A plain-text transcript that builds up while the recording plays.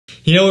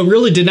You know, it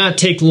really did not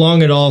take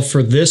long at all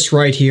for this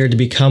right here to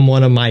become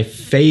one of my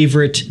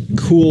favorite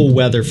cool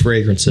weather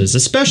fragrances,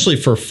 especially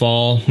for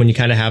fall when you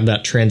kind of have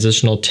that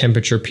transitional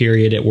temperature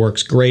period. It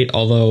works great,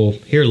 although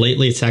here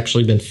lately it's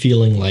actually been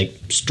feeling like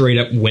straight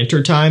up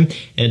winter time,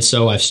 and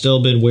so I've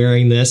still been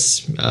wearing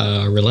this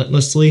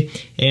relentlessly,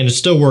 and it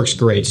still works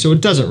great, so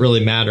it doesn't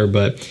really matter,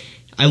 but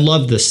I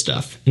love this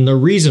stuff. And the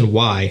reason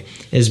why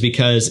is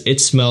because it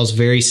smells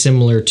very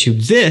similar to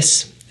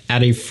this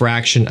at a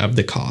fraction of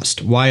the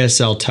cost.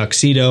 YSL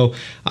Tuxedo.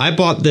 I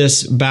bought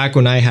this back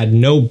when I had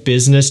no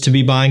business to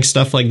be buying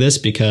stuff like this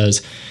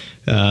because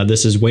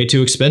this is way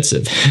too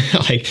expensive.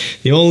 Like,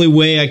 the only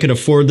way I could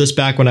afford this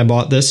back when I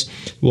bought this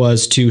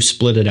was to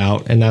split it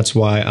out, and that's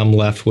why I'm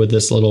left with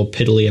this little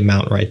piddly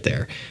amount right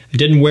there. I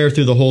didn't wear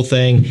through the whole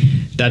thing.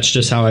 That's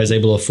just how I was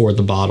able to afford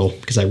the bottle,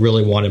 because I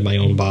really wanted my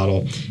own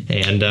bottle,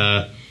 and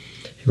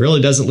it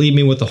really doesn't leave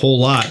me with a whole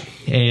lot.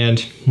 And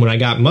when I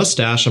got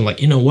Moustache, I'm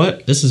like, you know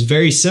what? This is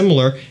very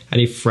similar at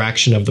a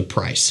fraction of the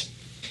price.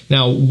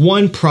 Now,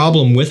 one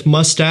problem with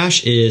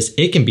Moustache is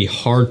it can be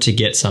hard to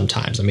get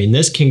sometimes. I mean,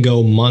 this can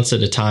go months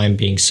at a time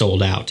being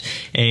sold out.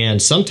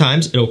 And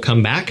sometimes it'll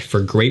come back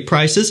for great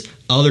prices.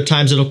 Other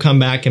times it'll come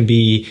back and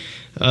be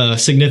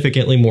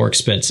significantly more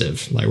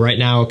expensive. Like right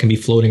now, it can be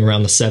floating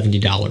around the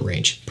 $70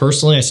 range.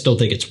 Personally, I still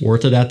think it's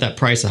worth it at that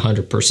price,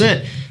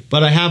 100%.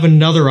 But I have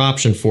another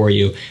option for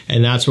you,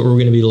 and that's what we're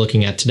going to be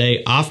looking at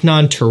today.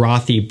 Afnan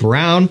Turathi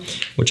Brown,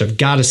 which I've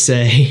got to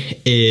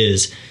say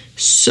is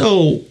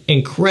so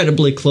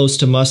incredibly close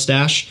to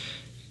Moustache.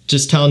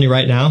 Just telling you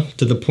right now,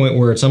 to the point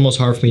where it's almost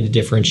hard for me to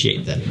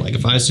differentiate them. Like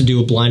if I was to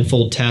do a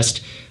blindfold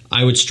test,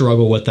 I would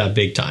struggle with that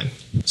big time.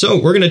 So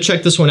we're going to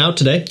check this one out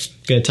today.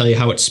 I'm going to tell you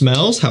how it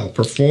smells, how it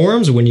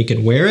performs, when you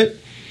can wear it,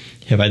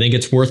 if I think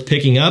it's worth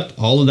picking up,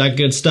 all of that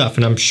good stuff.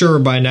 And I'm sure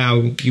by now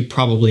you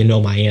probably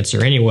know my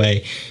answer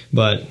anyway,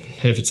 but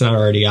if it's not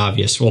already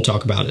obvious, we'll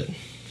talk about it.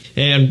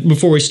 And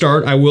before we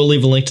start, I will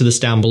leave a link to this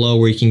down below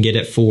where you can get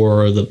it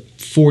for the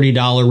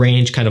 $40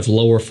 range, kind of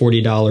lower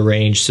 $40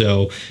 range.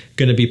 So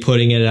going to be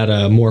putting it at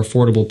a more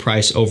affordable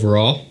price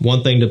overall.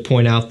 One thing to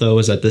point out though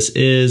is that this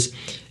is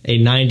a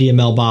 90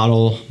 ml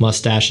bottle.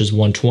 Moustache is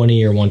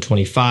 120 or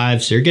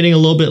 125, so you're getting a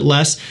little bit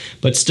less,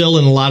 but still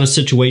in a lot of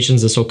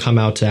situations this will come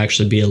out to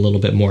actually be a little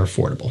bit more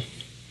affordable.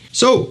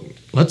 So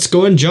let's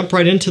go and jump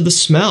right into the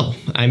smell.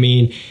 I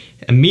mean,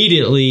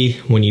 immediately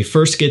when you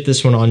first get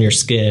this one on your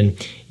skin,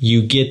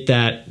 you get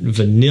that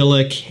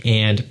vanillic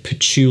and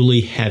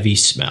patchouli heavy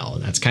smell.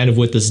 And that's kind of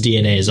what this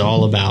DNA is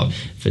all about.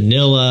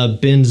 Vanilla,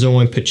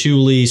 benzoin,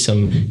 patchouli,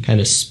 some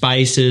kind of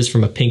spices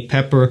from a pink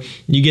pepper.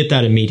 You get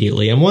that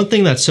immediately. And one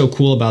thing that's so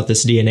cool about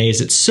this DNA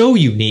is it's so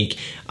unique.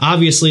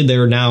 Obviously,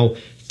 there are now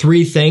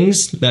 3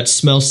 things that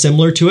smell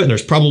similar to it, and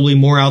there's probably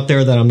more out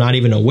there that I'm not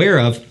even aware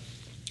of.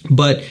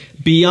 But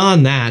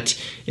beyond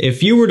that,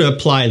 if you were to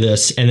apply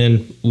this and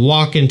then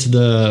walk into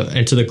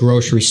the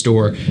grocery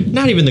store,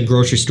 not even the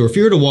grocery store, if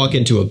you were to walk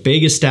into a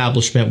big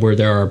establishment where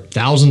there are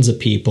thousands of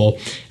people,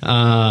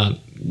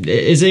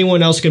 is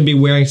anyone else going to be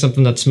wearing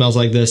something that smells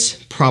like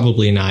this?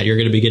 Probably not. You're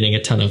going to be getting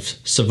a ton of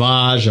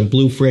Sauvage and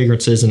blue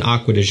fragrances and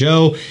Acqua di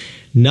Gio.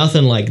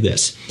 Nothing like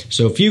this.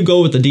 So if you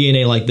go with the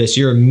DNA like this,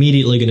 you're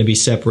immediately going to be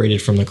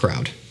separated from the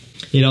crowd.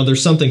 You know,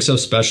 there's something so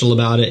special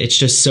about it. It's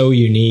just so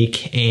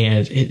unique,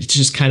 and it's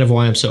just kind of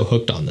why I'm so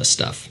hooked on this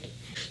stuff.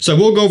 So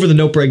we'll go over the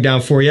note breakdown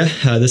for you.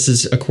 This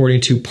is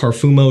according to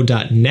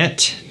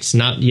Parfumo.net. It's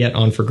not yet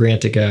on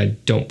Fragrantica, I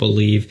don't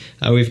believe.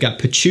 We've got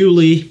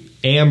patchouli,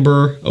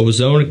 amber,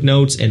 ozonic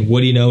notes, and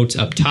woody notes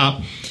up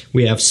top.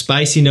 We have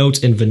spicy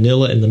notes and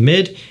vanilla in the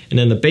mid, and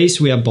in the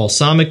base we have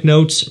balsamic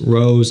notes,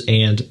 rose,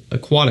 and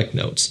aquatic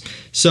notes.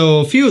 So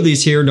a few of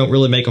these here don't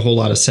really make a whole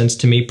lot of sense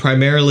to me,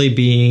 primarily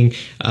being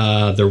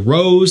the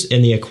rose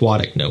and the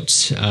aquatic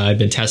notes. I've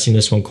been testing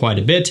this one quite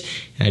a bit,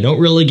 and I don't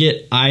really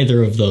get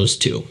either of those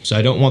two. So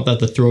I don't want that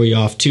to throw you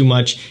off too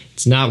much.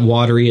 It's not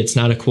watery, it's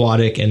not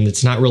aquatic, and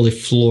it's not really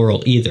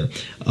floral either.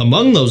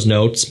 Among those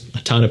notes,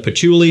 a ton of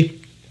patchouli,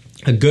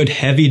 a good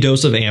heavy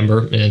dose of amber,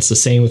 and it's the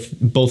same with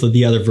both of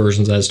the other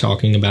versions I was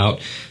talking about.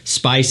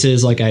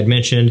 Spices, like I had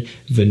mentioned,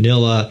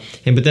 vanilla,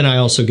 but then I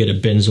also get a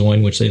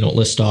benzoin, which they don't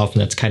list off,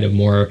 and that's kind of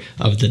more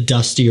of the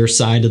dustier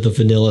side of the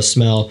vanilla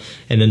smell.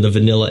 And then the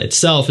vanilla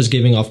itself is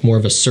giving off more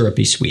of a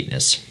syrupy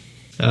sweetness.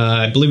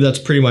 I believe that's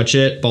pretty much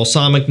it.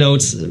 Balsamic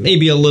notes,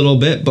 maybe a little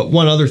bit, but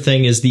one other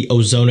thing is the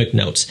ozonic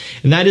notes.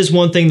 And that is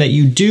one thing that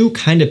you do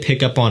kind of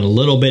pick up on a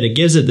little bit. It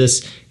gives it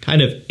this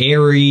kind of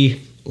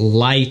airy,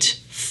 light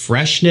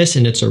freshness,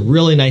 and it's a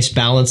really nice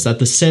balance that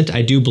the scent,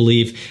 I do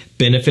believe,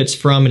 benefits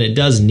from, and it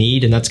does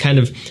need, and that's kind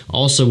of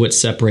also what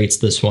separates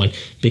this one,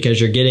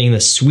 because you're getting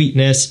the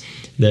sweetness,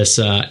 this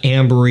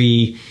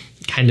ambery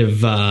kind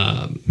of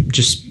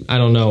just, I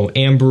don't know,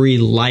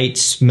 ambery light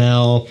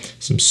smell,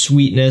 some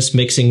sweetness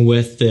mixing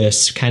with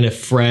this kind of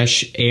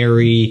fresh,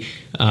 airy,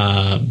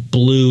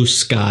 blue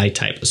sky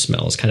type of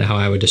smell is kind of how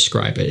I would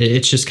describe it.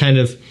 It's just kind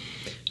of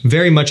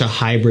very much a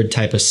hybrid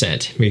type of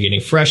scent. You're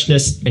getting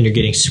freshness and you're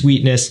getting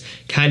sweetness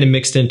kind of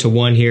mixed into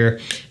one here.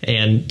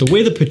 And the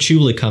way the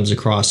patchouli comes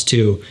across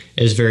too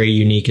is very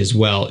unique as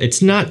well.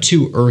 It's not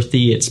too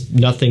earthy, it's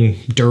nothing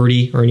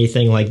dirty or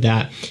anything like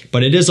that,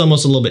 but it is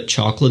almost a little bit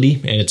chocolatey,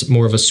 and it's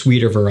more of a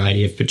sweeter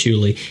variety of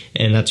patchouli,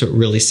 and that's what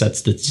really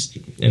sets this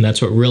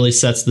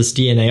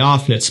DNA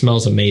off, and it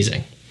smells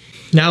amazing.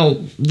 Now,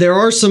 there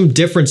are some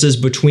differences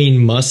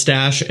between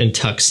Moustache and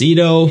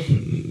Tuxedo.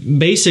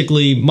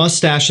 Basically,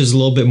 Moustache is a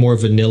little bit more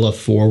vanilla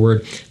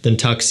forward than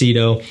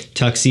Tuxedo.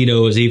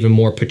 Tuxedo is even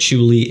more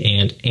patchouli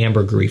and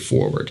ambergris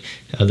forward.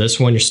 This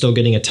one, you're still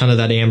getting a ton of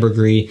that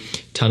ambergris,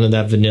 a ton of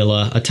that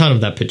vanilla, a ton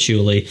of that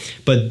patchouli.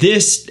 But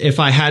this, if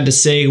I had to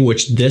say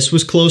which this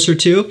was closer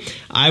to,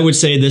 I would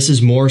say this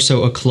is more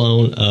so a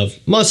clone of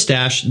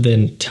Moustache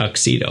than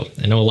Tuxedo.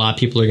 I know a lot of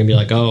people are going to be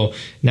like, oh,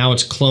 now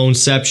it's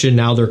cloneception,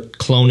 now they're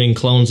cloning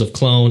clones of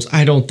clones.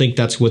 I don't think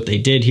that's what they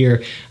did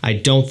here. I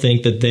don't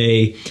think that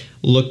they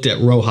looked at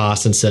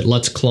Rochas and said,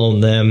 let's clone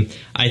them.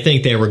 I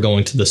think they were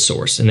going to the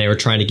source and they were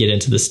trying to get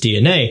into this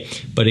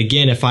DNA. But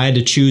again, if I had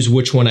to choose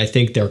which one I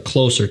think they're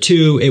closer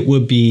to, it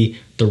would be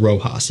the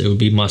Rochas. It would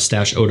be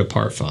Moustache Eau de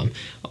Parfum.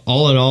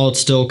 All in all, it's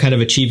still kind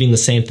of achieving the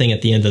same thing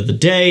at the end of the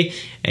day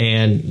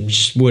and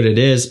just what it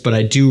is, but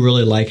I do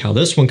really like how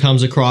this one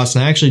comes across,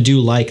 and I actually do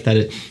like that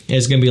it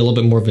is going to be a little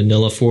bit more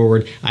vanilla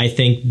forward. I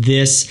think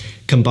this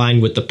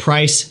combined with the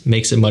price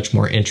makes it much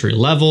more entry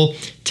level.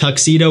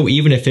 Tuxedo,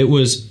 even if it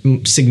was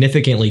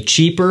significantly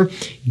cheaper,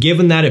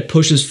 given that it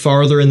pushes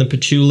farther in the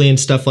patchouli and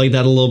stuff like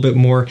that a little bit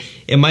more,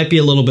 it might be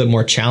a little bit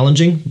more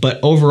challenging, but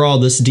overall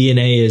this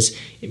DNA is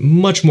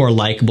much more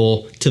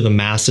likable to the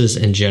masses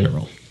in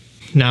general.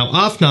 Now,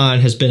 Afnan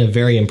has been a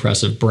very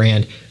impressive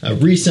brand.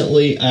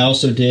 Recently, I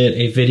also did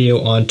a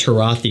video on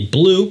Turathi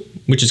Blue,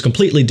 which is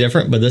completely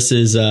different, but this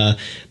is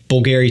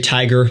Bulgari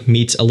Tiger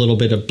meets a little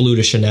bit of Bleu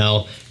de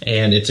Chanel,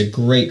 and it's a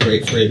great,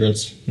 great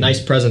fragrance.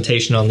 Nice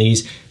presentation on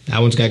these. That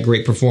one's got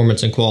great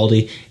performance and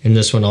quality, and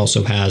this one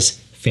also has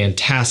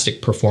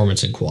fantastic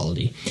performance and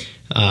quality.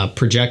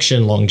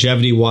 Projection,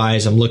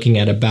 longevity-wise, I'm looking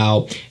at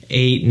about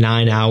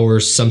 8-9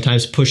 hours,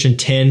 sometimes pushing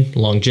 10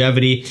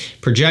 longevity.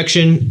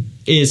 Projection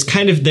is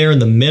kind of there in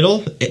the middle.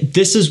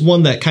 This is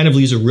one that kind of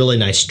leaves a really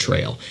nice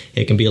trail.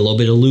 It can be a little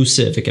bit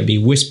elusive, it can be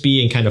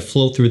wispy and kind of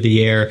float through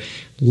the air.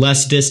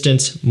 Less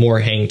distance, more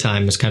hang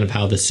time is kind of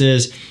how this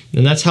is,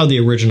 and that's how the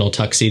original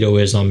Tuxedo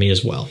is on me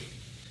as well.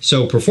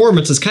 So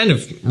performance is kind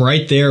of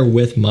right there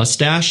with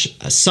Moustache.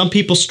 Some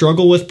people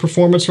struggle with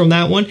performance from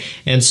that one,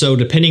 and so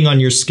depending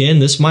on your skin,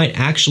 this might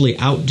actually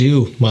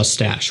outdo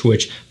Moustache,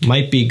 which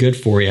might be good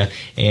for you.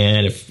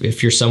 And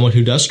if you're someone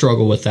who does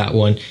struggle with that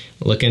one,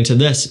 look into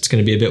this. It's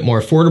going to be a bit more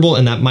affordable,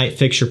 and that might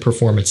fix your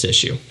performance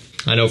issue.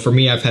 I know for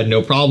me, I've had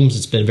no problems.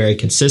 It's been very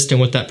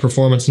consistent with that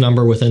performance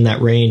number within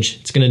that range.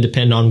 It's going to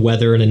depend on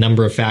weather and a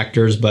number of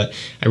factors, but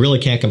I really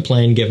can't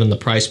complain given the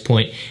price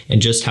point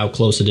and just how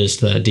close it is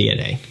to the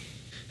DNA.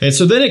 And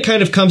so then it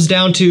kind of comes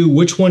down to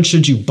which one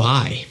should you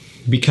buy,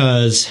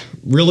 because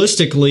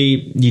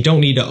realistically, you don't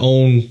need to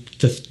own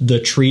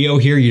the trio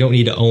here. You don't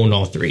need to own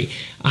all three.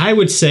 I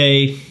would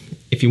say,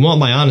 if you want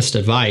my honest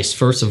advice,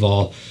 first of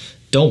all,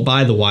 don't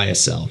buy the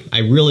YSL. I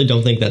really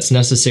don't think that's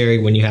necessary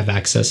when you have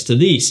access to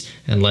these,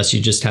 unless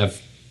you just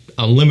have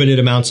unlimited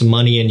amounts of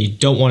money and you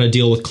don't want to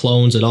deal with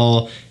clones at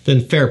all,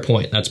 then fair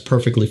point. That's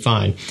perfectly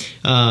fine.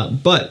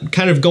 But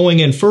kind of going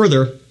in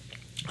further,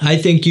 I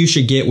think you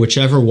should get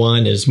whichever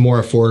one is more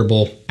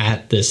affordable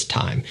at this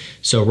time.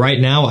 So right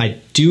now, I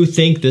do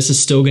think this is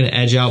still going to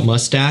edge out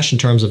Moustache in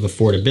terms of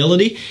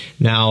affordability.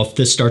 Now, if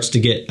this starts to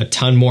get a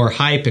ton more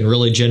hype and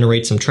really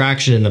generate some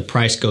traction and the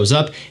price goes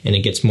up and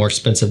it gets more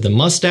expensive than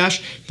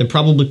Moustache, then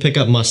probably pick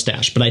up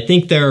Moustache. But I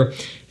think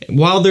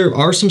while there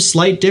are some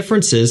slight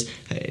differences,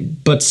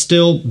 but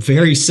still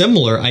very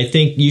similar, I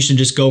think you should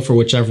just go for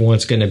whichever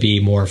one's going to be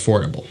more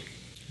affordable.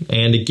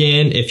 And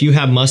again, if you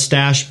have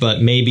Moustache,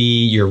 but maybe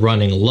you're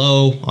running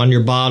low on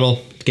your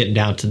bottle, getting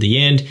down to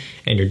the end,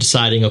 and you're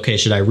deciding, okay,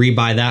 should I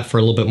rebuy that for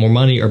a little bit more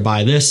money or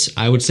buy this?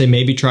 I would say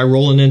maybe try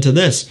rolling into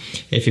this.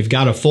 If you've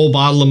got a full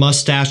bottle of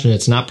Moustache and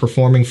it's not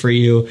performing for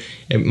you,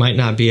 it might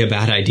not be a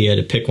bad idea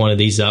to pick one of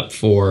these up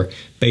for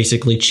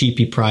basically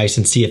cheapy price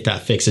and see if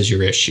that fixes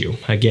your issue.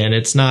 Again,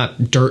 it's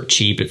not dirt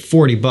cheap at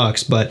 40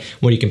 bucks, but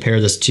when you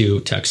compare this to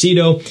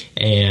Tuxedo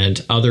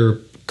and other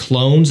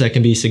clones that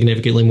can be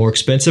significantly more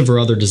expensive, or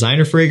other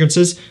designer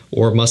fragrances,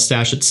 or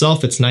Moustache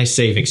itself, it's nice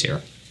savings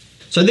here.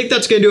 So I think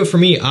that's going to do it for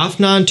me.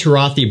 Afnan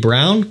Turathi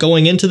Brown.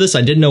 Going into this,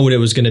 I didn't know what it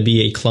was going to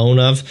be a clone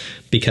of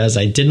because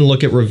I didn't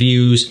look at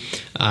reviews.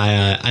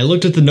 I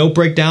looked at the note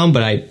breakdown,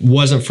 but I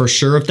wasn't for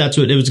sure if that's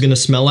what it was going to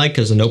smell like,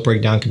 because the note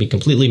breakdown can be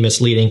completely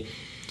misleading.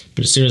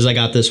 But as soon as I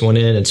got this one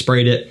in and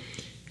sprayed it,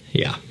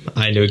 Yeah,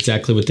 I knew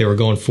exactly what they were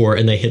going for,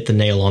 and they hit the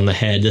nail on the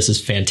head. This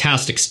is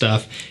fantastic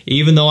stuff.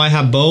 Even though I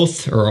have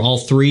both, or all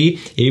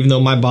three, even though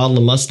my bottle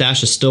of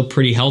Moustache is still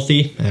pretty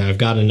healthy, and I've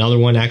got another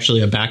one,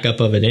 actually a backup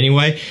of it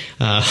anyway.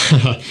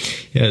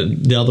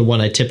 The other one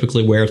I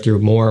typically wear through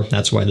more.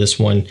 That's why this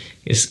one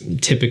is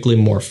typically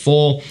more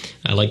full.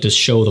 I like to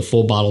show the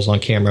full bottles on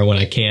camera when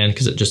I can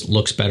because it just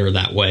looks better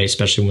that way,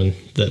 especially when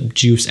the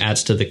juice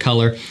adds to the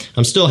color.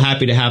 I'm still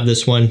happy to have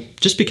this one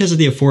just because of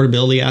the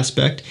affordability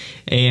aspect,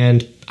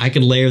 and I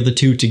can layer the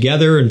two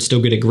together and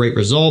still get a great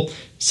result.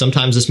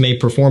 Sometimes this may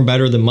perform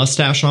better than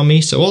Moustache on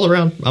me, so all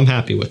around, I'm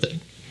happy with it.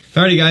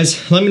 Alrighty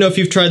guys, let me know if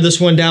you've tried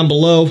this one down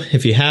below.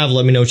 If you have,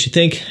 let me know what you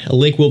think. A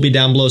link will be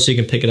down below so you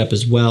can pick it up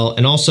as well.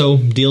 And also,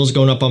 deals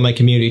going up on my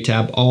community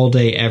tab all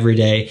day, every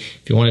day.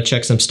 If you want to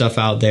check some stuff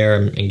out there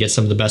and get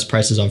some of the best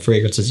prices on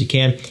fragrances you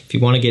can. If you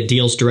want to get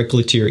deals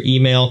directly to your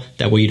email,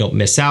 that way you don't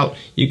miss out,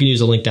 you can use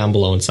the link down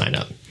below and sign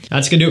up.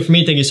 That's going to do it for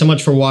me. Thank you so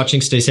much for watching.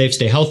 Stay safe,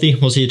 stay healthy.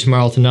 We'll see you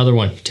tomorrow with another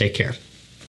one. Take care.